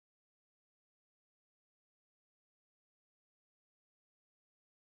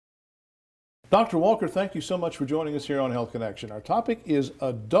Dr. Walker, thank you so much for joining us here on Health Connection. Our topic is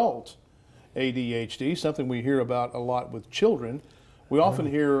adult ADHD, something we hear about a lot with children. We often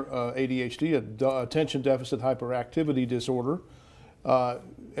hear ADHD, attention deficit hyperactivity disorder,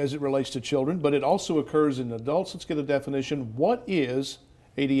 as it relates to children, but it also occurs in adults. Let's get a definition. What is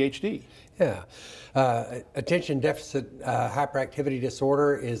ADHD? Yeah. Attention deficit hyperactivity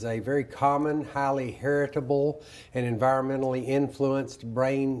disorder is a very common, highly heritable, and environmentally influenced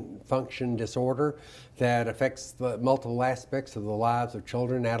brain function disorder that affects the multiple aspects of the lives of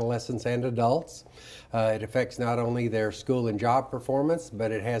children, adolescents, and adults. It affects not only their school and job performance,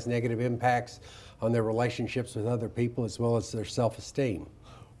 but it has negative impacts on their relationships with other people as well as their self-esteem.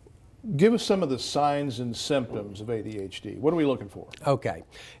 Give us some of the signs and symptoms of ADHD. What are we looking for? Okay.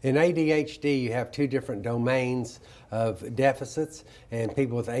 In ADHD, you have two different domains of deficits, and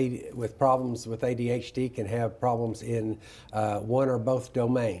people with problems with ADHD can have problems in one or both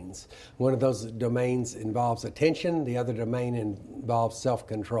domains. One of those domains involves attention, the other domain involves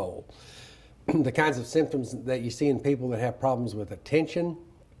self-control. The kinds of symptoms that you see in people that have problems with attention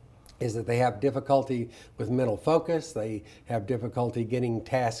is that they have difficulty with mental focus, they have difficulty getting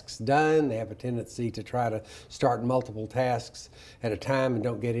tasks done, they have a tendency to try to start multiple tasks at a time and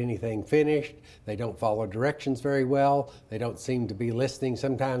don't get anything finished, they don't follow directions very well, they don't seem to be listening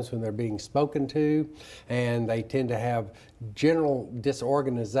sometimes when they're being spoken to, and they tend to have general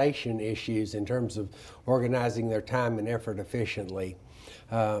disorganization issues in terms of organizing their time and effort efficiently.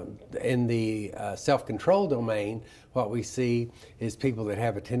 In the self-control domain, what we see is people that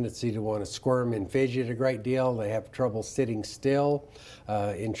have a tendency to want to squirm and fidget a great deal. They have trouble sitting still.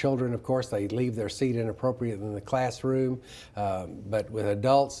 In children, of course, they leave their seat inappropriately in the classroom. But with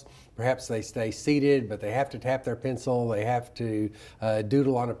adults, perhaps they stay seated, but they have to tap their pencil, they have to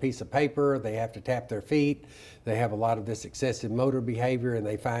doodle on a piece of paper, they have to tap their feet. They have a lot of this excessive motor behavior, and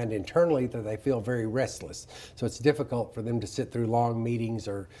they find internally that they feel very restless. So it's difficult for them to sit through long meetings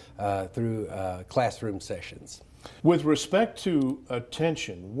or through classroom sessions. With respect to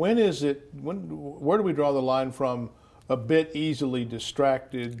attention, where do we draw the line from a bit easily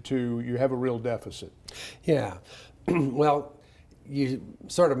distracted to you have a real deficit? Yeah. Well, you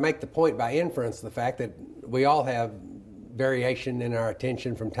sort of make the point by inference, the fact that we all have variation in our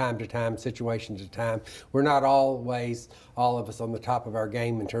attention from time to time, situation to time. We're not always, all of us, on the top of our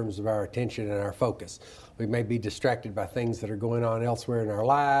game in terms of our attention and our focus. We may be distracted by things that are going on elsewhere in our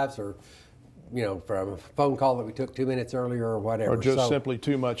lives, or from a phone call that we took 2 minutes earlier or whatever. Or just simply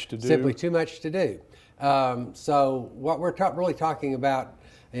too much to do. Simply too much to do. So what we're really talking about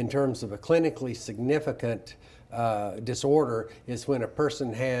in terms of a clinically significant disorder is when a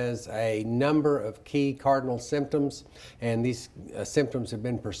person has a number of key cardinal symptoms, and these symptoms have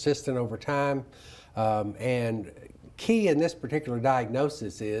been persistent over time. And key in this particular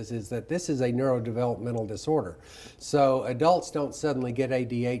diagnosis is that this is a neurodevelopmental disorder. So adults don't suddenly get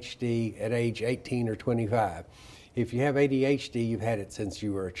ADHD at age 18 or 25. If you have ADHD, you've had it since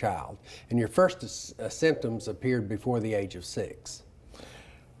you were a child, and your first symptoms appeared before the age of 6.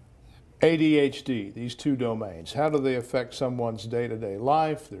 ADHD, these two domains, how do they affect someone's day-to-day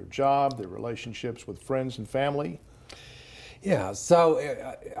life, their job, their relationships with friends and family? Yeah, so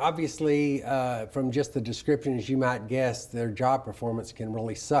obviously from just the description, as you might guess, their job performance can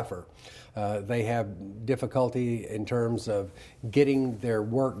really suffer. They have difficulty in terms of getting their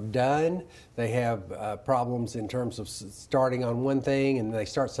work done. They have problems in terms of starting on one thing and they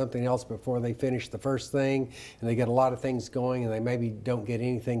start something else before they finish the first thing, and they get a lot of things going and they maybe don't get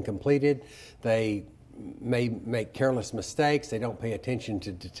anything completed. They may make careless mistakes. They don't pay attention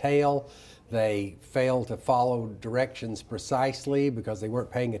to detail. They fail to follow directions precisely because they weren't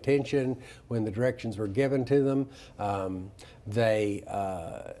paying attention when the directions were given to them. They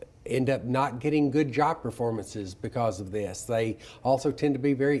end up not getting good job performances because of this. They also tend to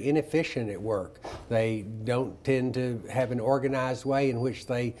be very inefficient at work. They don't tend to have an organized way in which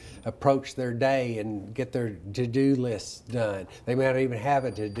they approach their day and get their to-do lists done. They may not even have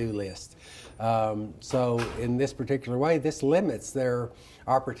a to-do list. So in this particular way, this limits their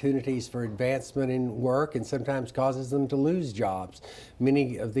opportunities for advancement in work and sometimes causes them to lose jobs.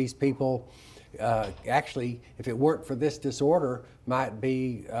 Many of these people actually, if it weren't for this disorder, might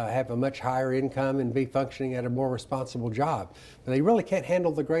be have a much higher income and be functioning at a more responsible job. But they really can't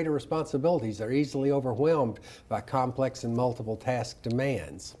handle the greater responsibilities. They're easily overwhelmed by complex and multiple task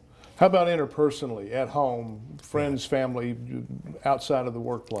demands. How about interpersonally, at home, friends, family, outside of the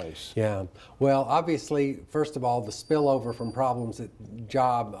workplace? Yeah. Well, obviously, first of all, the spillover from problems at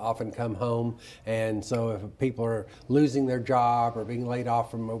job often come home. And so if people are losing their job or being laid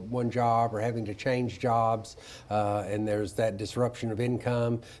off from one job or having to change jobs, and there's that disruption of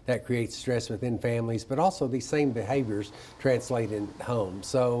income, that creates stress within families. But also these same behaviors translate in home.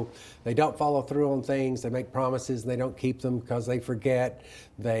 So they don't follow through on things. They make promises and they don't keep them because they forget.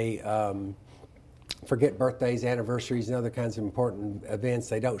 They forget birthdays, anniversaries, and other kinds of important events.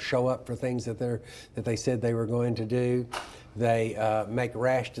 They don't show up for things that they said they were going to do. They make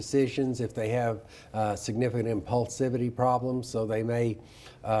rash decisions if they have significant impulsivity problems. So they may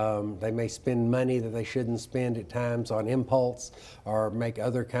spend money that they shouldn't spend at times on impulse, or make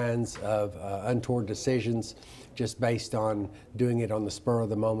other kinds of untoward decisions just based on doing it on the spur of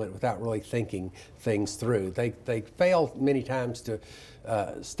the moment without really thinking things through. They fail many times to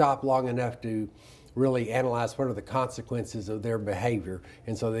stop long enough to really analyze what are the consequences of their behavior,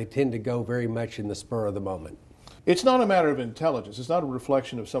 and so they tend to go very much in the spur of the moment. It's not a matter of intelligence. It's not a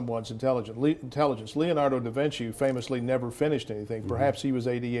reflection of someone's intelligence. Leonardo da Vinci famously never finished anything. Perhaps he was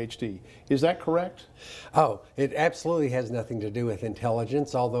ADHD. Is that correct? Oh, it absolutely has nothing to do with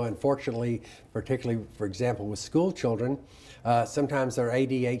intelligence, although unfortunately, particularly, for example, with school children, sometimes their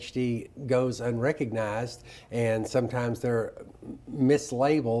ADHD goes unrecognized, and sometimes they're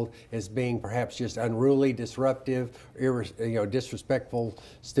mislabeled as being perhaps just unruly, disruptive, disrespectful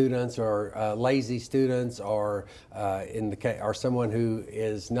students, or lazy students, or or someone who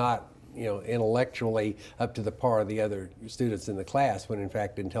is not intellectually up to the par of the other students in the class, when in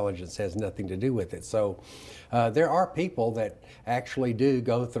fact intelligence has nothing to do with it. So there are people that actually do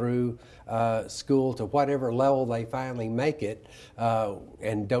go through school to whatever level they finally make it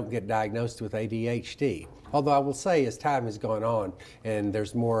and don't get diagnosed with ADHD. Although I will say, as time has gone on and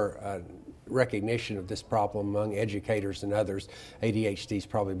there's more recognition of this problem among educators and others, ADHD is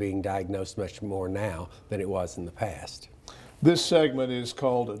probably being diagnosed much more now than it was in the past. This segment is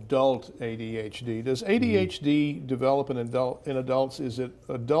called adult ADHD. Does ADHD develop in adults? Is it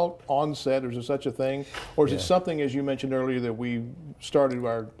adult onset, or is there such a thing? Or is it something, as you mentioned earlier, that we started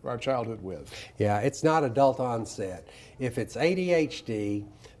our childhood with? Yeah, it's not adult onset. If it's ADHD,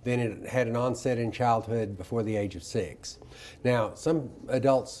 then it had an onset in childhood before the age of 6. Now, some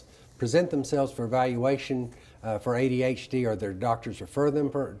adults present themselves for evaluation for ADHD, or their doctors refer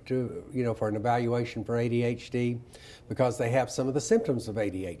them for an evaluation for ADHD because they have some of the symptoms of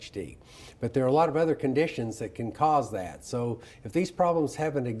ADHD. But there are a lot of other conditions that can cause that. So if these problems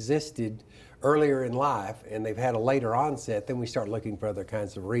haven't existed earlier in life and they've had a later onset, then we start looking for other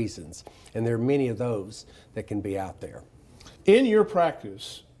kinds of reasons. And there are many of those that can be out there. In your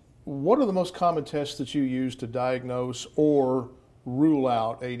practice, what are the most common tests that you use to diagnose or rule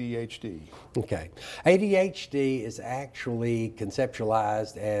out ADHD? Okay. ADHD is actually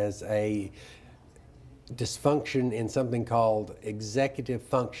conceptualized as a dysfunction in something called executive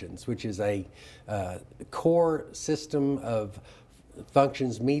functions, which is a core system of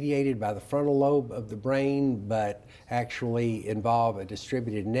functions mediated by the frontal lobe of the brain, but actually involve a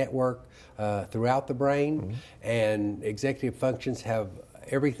distributed network throughout the brain. Mm-hmm. And executive functions have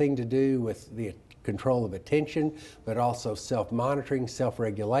everything to do with the control of attention, but also self-monitoring,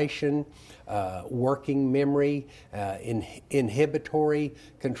 self-regulation, working memory, inhibitory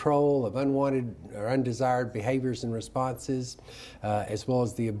control of unwanted or undesired behaviors and responses, as well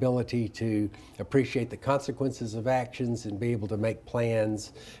as the ability to appreciate the consequences of actions and be able to make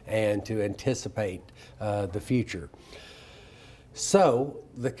plans and to anticipate the future. So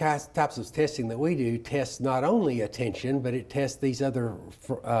the types of testing that we do test not only attention, but it tests these other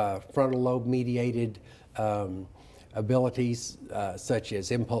frontal lobe mediated abilities such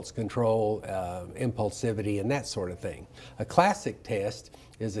as impulse control, impulsivity, and that sort of thing. A classic test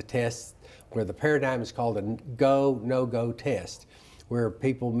is a test where the paradigm is called a go, no-go test, where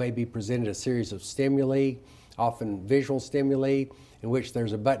people may be presented a series of stimuli, often visual stimuli, in which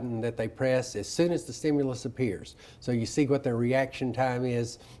there's a button that they press as soon as the stimulus appears. So you see what their reaction time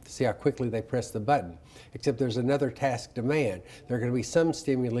is to see how quickly they press the button. Except there's another task demand. There are going to be some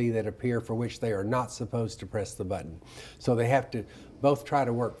stimuli that appear for which they are not supposed to press the button. So they have to both try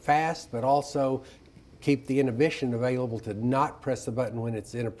to work fast, but also keep the inhibition available to not press the button when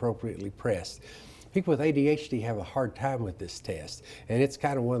it's inappropriately pressed. People with ADHD have a hard time with this test, and it's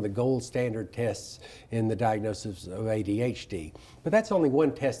kind of one of the gold standard tests in the diagnosis of ADHD. But that's only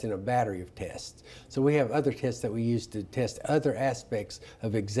one test in a battery of tests. So we have other tests that we use to test other aspects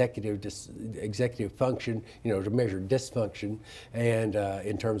of executive function, to measure dysfunction, and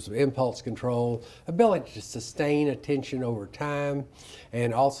in terms of impulse control, ability to sustain attention over time,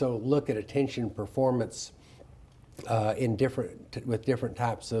 and also look at attention performance with different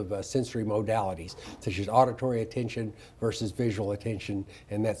types of sensory modalities, such as auditory attention versus visual attention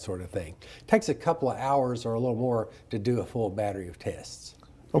and that sort of thing. It takes a couple of hours or a little more to do a full battery of tests.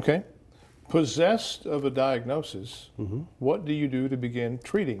 Okay. Possessed of a diagnosis, what do you do to begin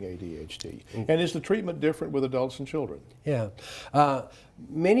treating ADHD? And is the treatment different with adults and children? Yeah.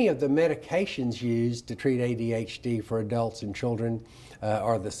 Many of the medications used to treat ADHD for adults and children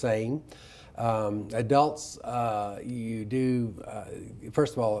are the same. Adults, you do,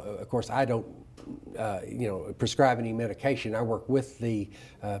 first of all, of course, I don't, prescribe any medication. I work with the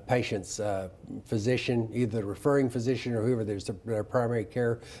patient's physician, either the referring physician or whoever their primary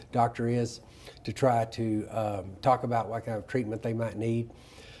care doctor is, to try to talk about what kind of treatment they might need.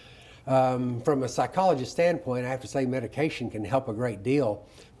 From a psychologist standpoint, I have to say medication can help a great deal,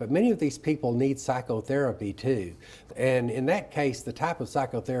 but many of these people need psychotherapy too. And in that case, the type of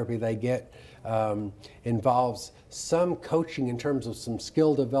psychotherapy they get involves some coaching in terms of some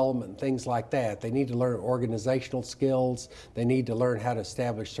skill development, things like that. They need to learn organizational skills. They need to learn how to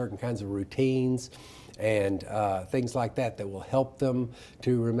establish certain kinds of routines and things like that will help them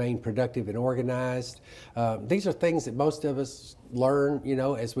to remain productive and organized. These are things that most of us learn,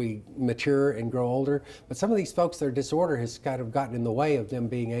 as we mature and grow older. But some of these folks, their disorder has kind of gotten in the way of them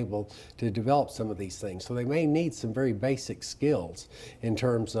being able to develop some of these things. So they may need some very basic skills in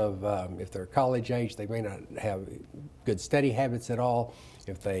terms of if they're college age, they may not have good study habits at all.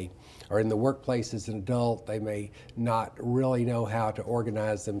 If they are in the workplace as an adult, they may not really know how to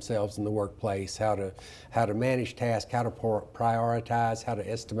organize themselves in the workplace, how to manage tasks, how to prioritize, how to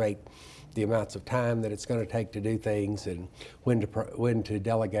estimate the amounts of time that it's going to take to do things, and when to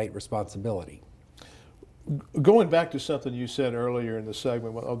delegate responsibility. Going back to something you said earlier in the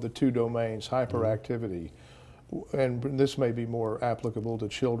segment of the two domains, hyperactivity, and this may be more applicable to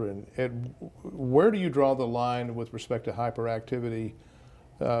children, where do you draw the line with respect to hyperactivity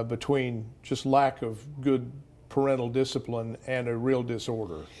between just lack of good parental discipline and a real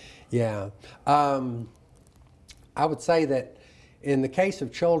disorder? Yeah. I would say that in the case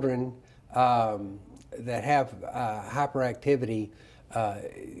of children that have hyperactivity,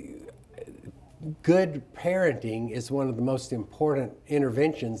 good parenting is one of the most important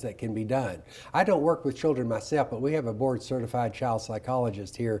interventions that can be done. I don't work with children myself, but we have a board-certified child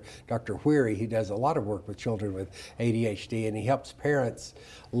psychologist here, Dr. Wheery, who does a lot of work with children with ADHD, and he helps parents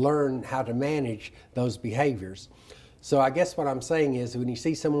learn how to manage those behaviors. So I guess what I'm saying is when you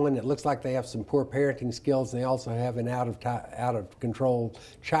see someone that looks like they have some poor parenting skills and they also have an out of control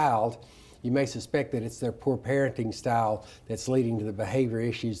child, you may suspect that it's their poor parenting style that's leading to the behavior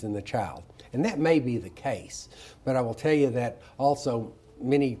issues in the child. And that may be the case, but I will tell you that also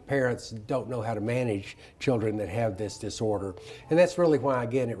many parents don't know how to manage children that have this disorder. And that's really why,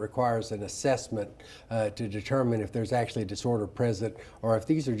 again, it requires an assessment to determine if there's actually a disorder present or if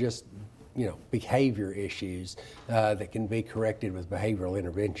these are just behavior issues that can be corrected with behavioral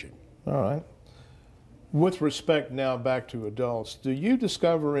intervention. All right. With respect now back to adults, do you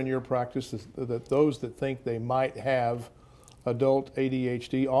discover in your practice that those that think they might have adult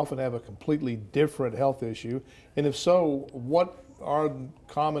ADHD often have a completely different health issue? And if so, what are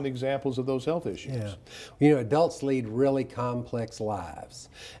common examples of those health issues? Yeah. Adults lead really complex lives.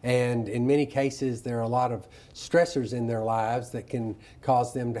 And in many cases, there are a lot of stressors in their lives that can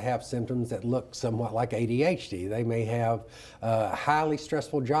cause them to have symptoms that look somewhat like ADHD. They may have highly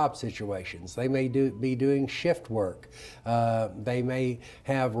stressful job situations. They may be doing shift work. They may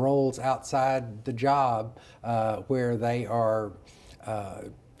have roles outside the job where they are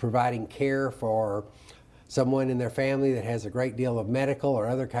providing care for someone in their family that has a great deal of medical or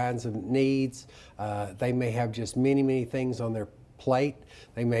other kinds of needs. They may have just many, many things on their plate.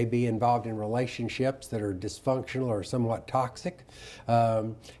 They may be involved in relationships that are dysfunctional or somewhat toxic.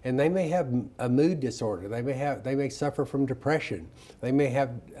 And they may have a mood disorder. They may suffer from depression. They may have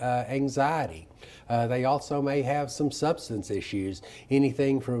anxiety. They also may have some substance issues,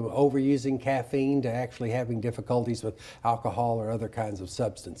 anything from overusing caffeine to actually having difficulties with alcohol or other kinds of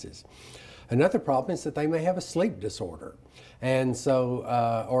substances. Another problem is that they may have a sleep disorder, and so,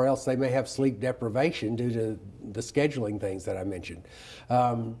 or else they may have sleep deprivation due to the scheduling things that I mentioned.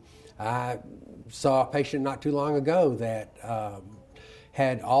 I saw a patient not too long ago that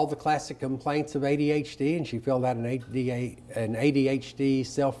had all the classic complaints of ADHD, and she filled out an ADHD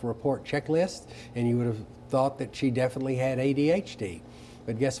self-report checklist, and you would have thought that she definitely had ADHD.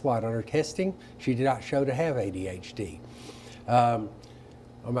 But guess what? On her testing, she did not show to have ADHD.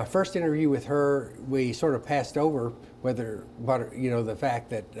 On my first interview with her, we sort of passed over the fact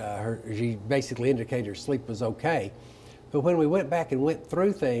that she basically indicated her sleep was okay. But when we went back and went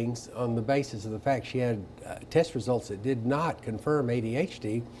through things on the basis of the fact she had test results that did not confirm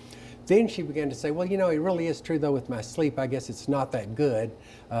ADHD, then she began to say, well, it really is true though with my sleep. I guess it's not that good.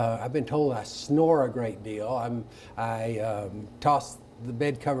 I've been told I snore a great deal. I toss the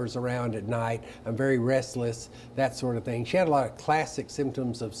bed covers around at night. I'm very restless, that sort of thing. She had a lot of classic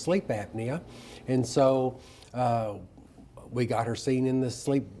symptoms of sleep apnea. And so we got her seen in the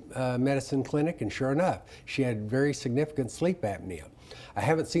sleep medicine clinic, and sure enough, she had very significant sleep apnea. I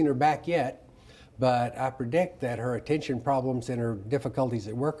haven't seen her back yet, but I predict that her attention problems and her difficulties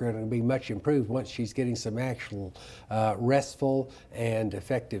at work are going to be much improved once she's getting some actual restful and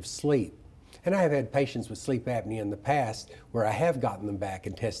effective sleep. And I have had patients with sleep apnea in the past where I have gotten them back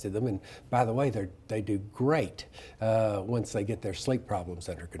and tested them, and by the way, they do great once they get their sleep problems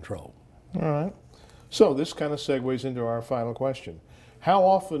under control. All right. So this kind of segues into our final question. How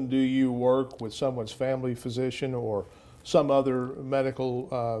often do you work with someone's family physician or some other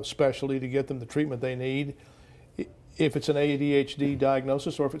medical specialty to get them the treatment they need, if it's an ADHD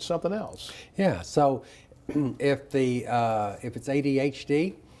diagnosis or if it's something else? Yeah, so if it's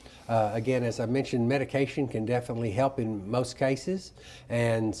ADHD, again, as I mentioned, medication can definitely help in most cases,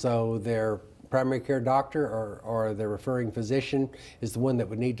 and so their primary care doctor or their referring physician is the one that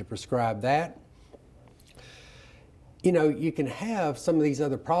would need to prescribe that. You can have some of these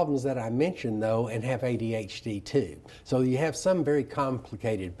other problems that I mentioned, though, and have ADHD too. So you have some very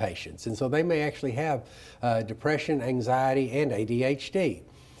complicated patients, and so they may actually have depression, anxiety, and ADHD.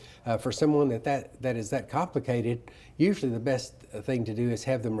 For someone that is that complicated, usually the best thing to do is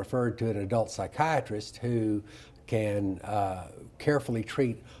have them referred to an adult psychiatrist who can carefully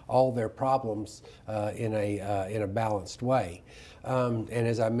treat all their problems in a balanced way. And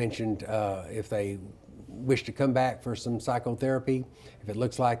as I mentioned, if they wish to come back for some psychotherapy, if it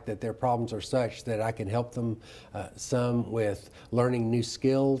looks like that their problems are such that I can help them some with learning new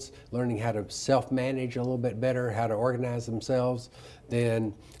skills, learning how to self-manage a little bit better, how to organize themselves,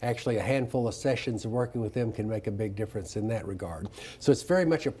 then actually a handful of sessions of working with them can make a big difference in that regard. So it's very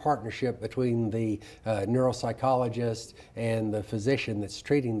much a partnership between the neuropsychologist and the physician that's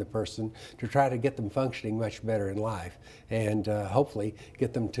treating the person to try to get them functioning much better in life and hopefully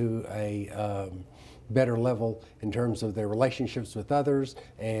get them to a better level in terms of their relationships with others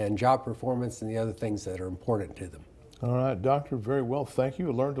and job performance and the other things that are important to them. All right, doctor, very well. Thank you.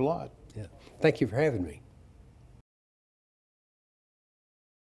 I learned a lot. Yeah. Thank you for having me.